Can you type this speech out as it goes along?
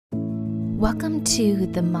Welcome to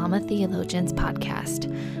the Mama Theologians podcast.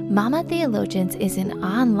 Mama Theologians is an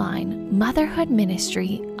online motherhood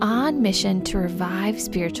ministry on mission to revive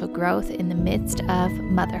spiritual growth in the midst of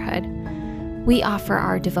motherhood. We offer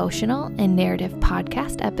our devotional and narrative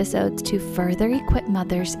podcast episodes to further equip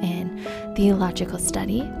mothers in theological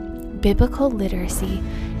study, biblical literacy,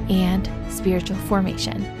 and spiritual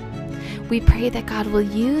formation. We pray that God will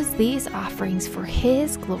use these offerings for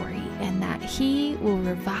His glory and that He will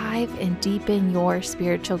revive and deepen your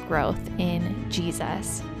spiritual growth in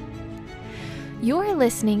Jesus. You're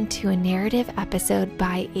listening to a narrative episode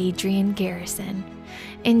by Adrienne Garrison.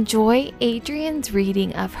 Enjoy Adrienne's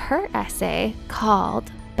reading of her essay called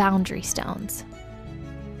Boundary Stones.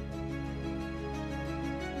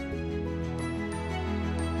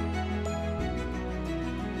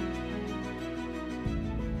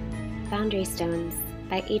 Boundary Stones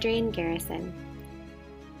by Adrienne Garrison.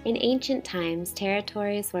 In ancient times,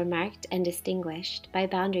 territories were marked and distinguished by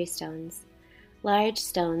boundary stones, large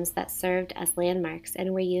stones that served as landmarks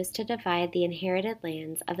and were used to divide the inherited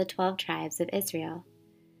lands of the 12 tribes of Israel.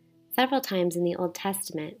 Several times in the Old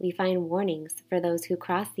Testament, we find warnings for those who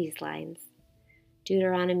cross these lines.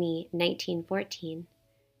 Deuteronomy 19:14.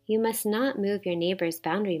 You must not move your neighbor's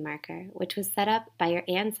boundary marker, which was set up by your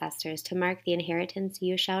ancestors to mark the inheritance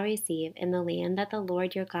you shall receive in the land that the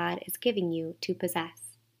Lord your God is giving you to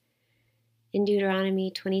possess. In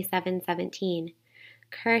Deuteronomy 27:17,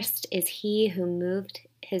 cursed is he who moved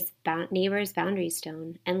his neighbor's boundary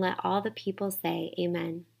stone, and let all the people say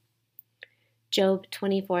Amen. Job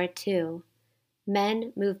 24:2,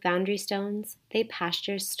 men move boundary stones, they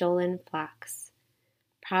pasture stolen flocks.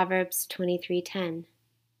 Proverbs 23:10,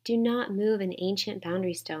 do not move an ancient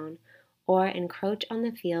boundary stone or encroach on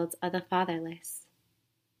the fields of the fatherless.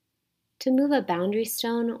 To move a boundary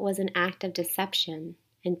stone was an act of deception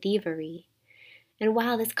and thievery. And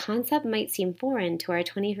while this concept might seem foreign to our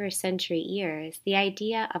 21st century ears, the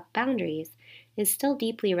idea of boundaries is still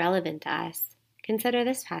deeply relevant to us. Consider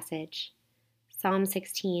this passage, Psalm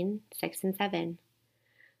 16:6 and 7.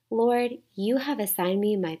 Lord, you have assigned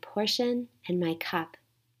me my portion and my cup.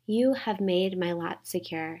 You have made my lot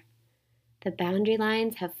secure. The boundary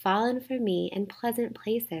lines have fallen for me in pleasant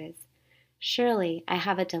places. Surely I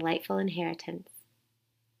have a delightful inheritance.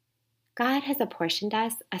 God has apportioned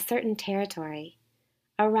us a certain territory,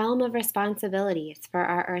 a realm of responsibilities for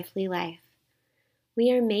our earthly life.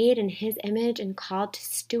 We are made in His image and called to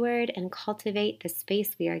steward and cultivate the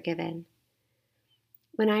space we are given.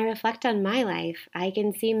 When I reflect on my life, I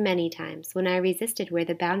can see many times when I resisted where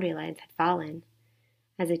the boundary lines had fallen.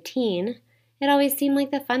 As a teen, it always seemed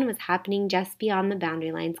like the fun was happening just beyond the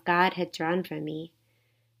boundary lines God had drawn for me.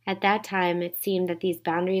 At that time, it seemed that these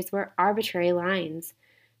boundaries were arbitrary lines,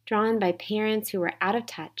 drawn by parents who were out of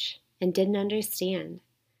touch and didn't understand.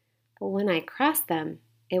 But when I crossed them,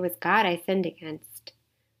 it was God I sinned against.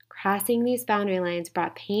 Crossing these boundary lines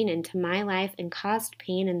brought pain into my life and caused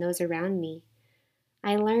pain in those around me.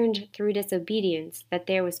 I learned through disobedience that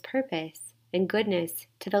there was purpose and goodness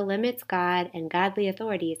to the limits God and godly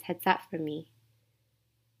authorities had set for me.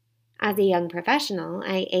 As a young professional,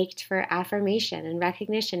 I ached for affirmation and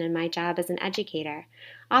recognition in my job as an educator,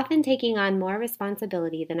 often taking on more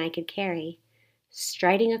responsibility than I could carry,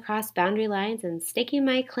 striding across boundary lines and staking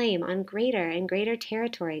my claim on greater and greater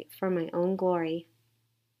territory for my own glory.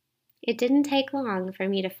 It didn't take long for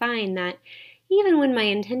me to find that even when my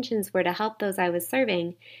intentions were to help those I was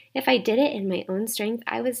serving, if I did it in my own strength,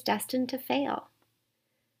 I was destined to fail.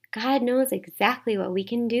 God knows exactly what we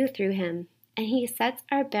can do through Him, and He sets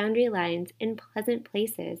our boundary lines in pleasant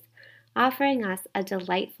places, offering us a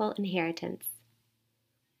delightful inheritance.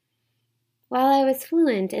 While I was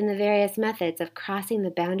fluent in the various methods of crossing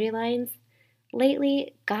the boundary lines,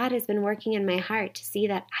 lately God has been working in my heart to see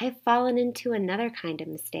that I've fallen into another kind of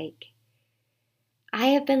mistake. I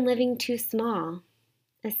have been living too small.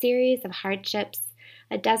 A series of hardships,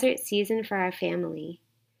 a desert season for our family,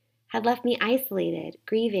 had left me isolated,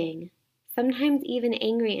 grieving, sometimes even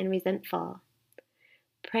angry and resentful.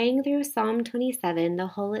 Praying through Psalm 27, the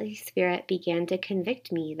Holy Spirit began to convict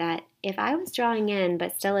me that if I was drawing in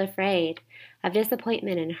but still afraid of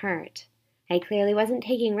disappointment and hurt, I clearly wasn't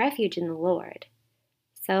taking refuge in the Lord.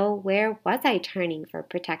 So where was I turning for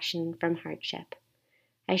protection from hardship?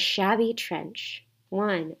 A shabby trench,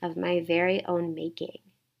 one of my very own making.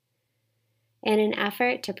 In an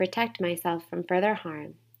effort to protect myself from further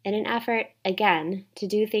harm, in an effort, again, to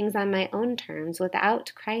do things on my own terms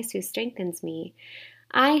without Christ who strengthens me,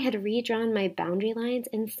 I had redrawn my boundary lines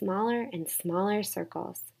in smaller and smaller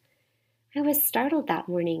circles. I was startled that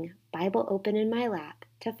morning, Bible open in my lap,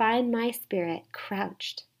 to find my spirit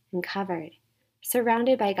crouched and covered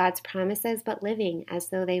surrounded by God's promises but living as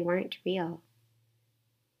though they weren't real.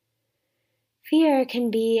 Fear can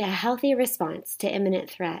be a healthy response to imminent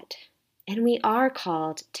threat, and we are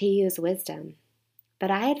called to use wisdom. But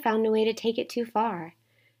I had found a way to take it too far,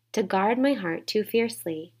 to guard my heart too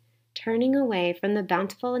fiercely, turning away from the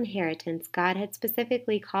bountiful inheritance God had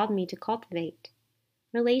specifically called me to cultivate.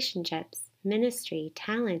 Relationships, ministry,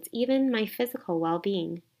 talents, even my physical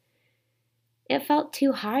well-being. It felt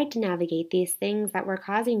too hard to navigate these things that were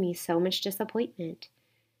causing me so much disappointment.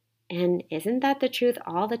 And isn't that the truth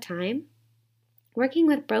all the time? Working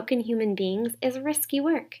with broken human beings is risky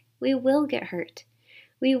work. We will get hurt.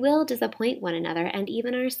 We will disappoint one another and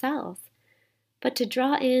even ourselves. But to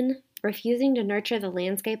draw in, refusing to nurture the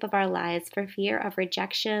landscape of our lives for fear of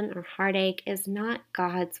rejection or heartache is not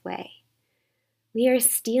God's way. We are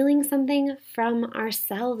stealing something from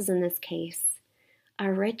ourselves in this case,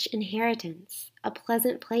 a rich inheritance, a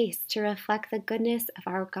pleasant place to reflect the goodness of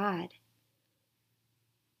our God.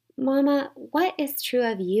 Mama, what is true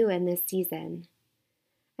of you in this season?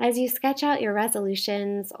 As you sketch out your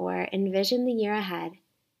resolutions or envision the year ahead,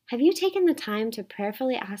 have you taken the time to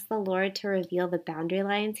prayerfully ask the Lord to reveal the boundary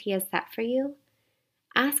lines He has set for you?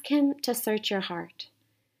 Ask Him to search your heart.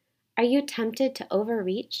 Are you tempted to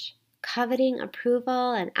overreach, coveting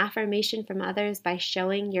approval and affirmation from others by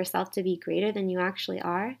showing yourself to be greater than you actually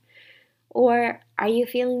are? Or are you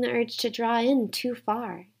feeling the urge to draw in too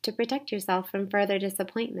far to protect yourself from further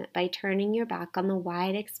disappointment by turning your back on the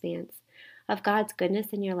wide expanse of God's goodness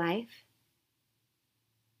in your life?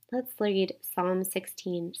 Let's read Psalm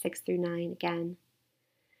 16, 6-9 again.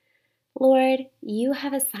 Lord, you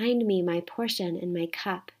have assigned me my portion and my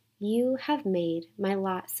cup. You have made my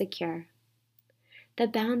lot secure. The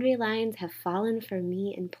boundary lines have fallen for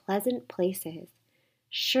me in pleasant places.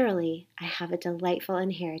 Surely I have a delightful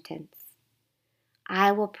inheritance.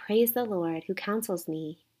 I will praise the Lord who counsels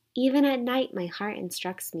me. Even at night my heart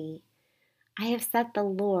instructs me. I have set the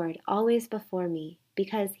Lord always before me.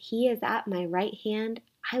 Because He is at my right hand,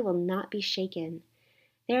 I will not be shaken.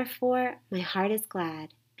 Therefore my heart is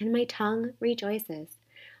glad, and my tongue rejoices.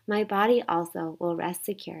 My body also will rest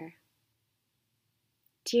secure.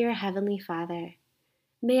 Dear Heavenly Father,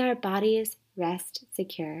 may our bodies rest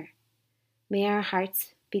secure. May our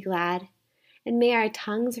hearts be glad, and may our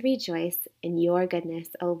tongues rejoice in your goodness,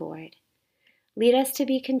 O Lord. Lead us to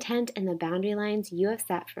be content in the boundary lines you have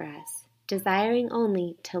set for us, desiring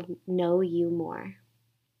only to know you more.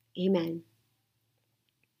 Amen.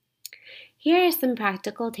 Here are some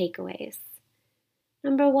practical takeaways.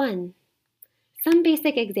 Number 1, some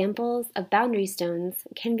basic examples of boundary stones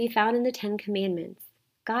can be found in the 10 Commandments.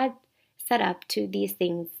 God set up these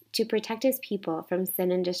things to protect His people from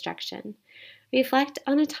sin and destruction. Reflect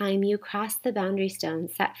on a time you crossed the boundary stone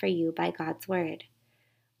set for you by God's Word.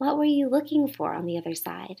 What were you looking for on the other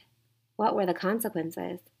side? What were the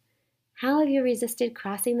consequences? How have you resisted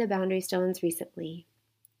crossing the boundary stones recently?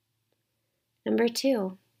 Number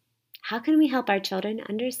 2, how can we help our children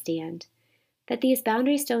understand that these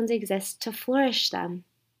boundary stones exist to flourish them,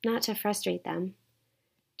 not to frustrate them?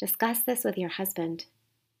 Discuss this with your husband.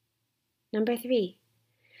 Number 3,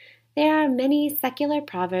 there are many secular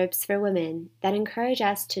proverbs for women that encourage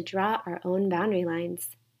us to draw our own boundary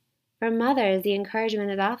lines. For mothers, the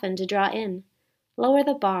encouragement is often to draw in, lower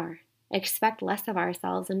the bar, expect less of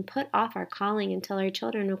ourselves, and put off our calling until our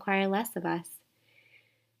children require less of us.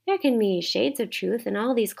 There can be shades of truth in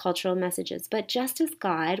all these cultural messages, but just as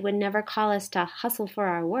God would never call us to hustle for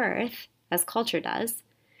our worth, as culture does,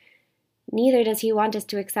 neither does He want us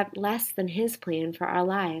to accept less than His plan for our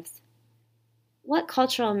lives. What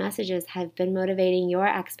cultural messages have been motivating your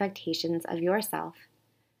expectations of yourself?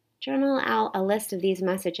 Journal out a list of these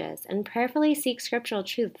messages and prayerfully seek scriptural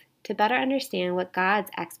truth to better understand what God's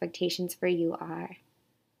expectations for you are.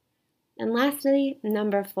 And lastly,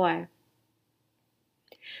 number 4.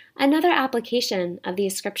 Another application of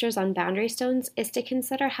these scriptures on boundary stones is to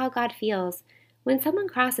consider how God feels when someone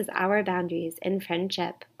crosses our boundaries in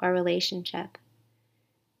friendship or relationship.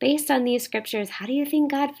 Based on these scriptures, how do you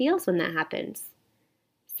think God feels when that happens?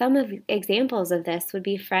 Some examples of this would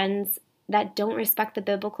be friends that don't respect the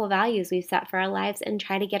biblical values we've set for our lives and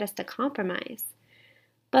try to get us to compromise.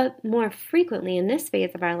 But more frequently in this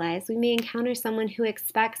phase of our lives, we may encounter someone who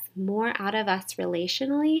expects more out of us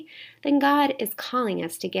relationally than God is calling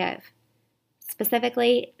us to give.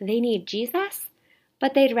 Specifically, they need Jesus,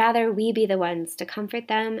 but they'd rather we be the ones to comfort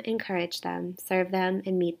them, encourage them, serve them,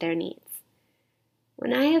 and meet their needs.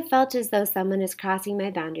 When I have felt as though someone is crossing my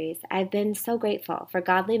boundaries, I've been so grateful for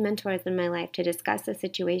godly mentors in my life to discuss the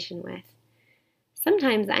situation with.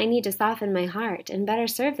 Sometimes I need to soften my heart and better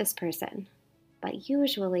serve this person. But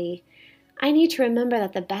usually, I need to remember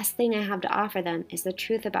that the best thing I have to offer them is the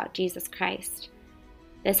truth about Jesus Christ.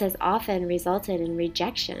 This has often resulted in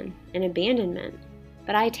rejection and abandonment,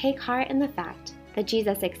 but I take heart in the fact that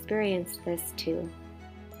Jesus experienced this too.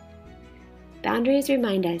 Boundaries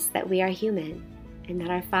remind us that we are human and that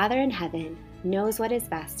our Father in heaven knows what is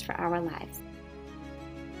best for our lives.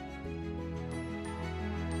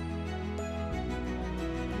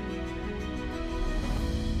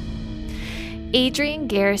 Adrienne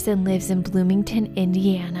Garrison lives in Bloomington,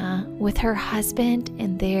 Indiana, with her husband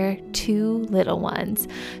and their 2 little ones,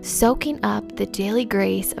 soaking up the daily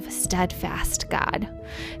grace of a steadfast God.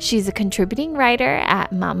 She's a contributing writer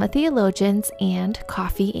at Mama Theologians and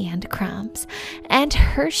Coffee and Crumbs, and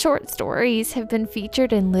her short stories have been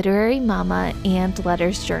featured in Literary Mama and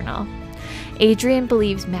Letters Journal. Adrienne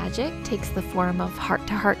believes magic takes the form of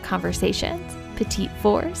heart-to-heart conversations, petite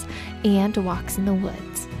fours, and walks in the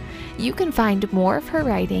woods. You can find more of her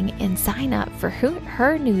writing and sign up for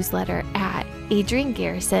her newsletter at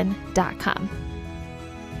adriennegarrison.com.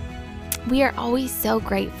 We are always so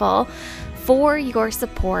grateful for your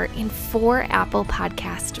support and for Apple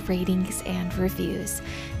Podcast ratings and reviews.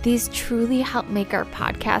 These truly help make our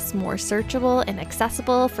podcast more searchable and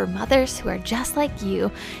accessible for mothers who are just like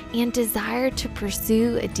you and desire to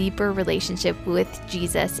pursue a deeper relationship with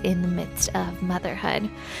Jesus in the midst of motherhood.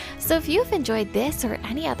 So if you've enjoyed this or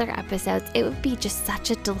any other episodes, it would be just such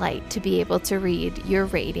a delight to be able to read your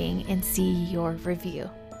rating and see your review.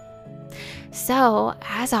 So,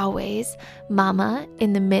 as always, Mama,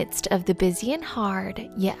 in the midst of the busy and hard,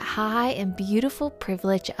 yet high and beautiful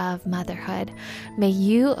privilege of motherhood, may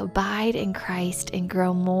you abide in Christ and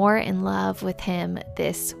grow more in love with Him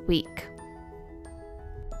this week.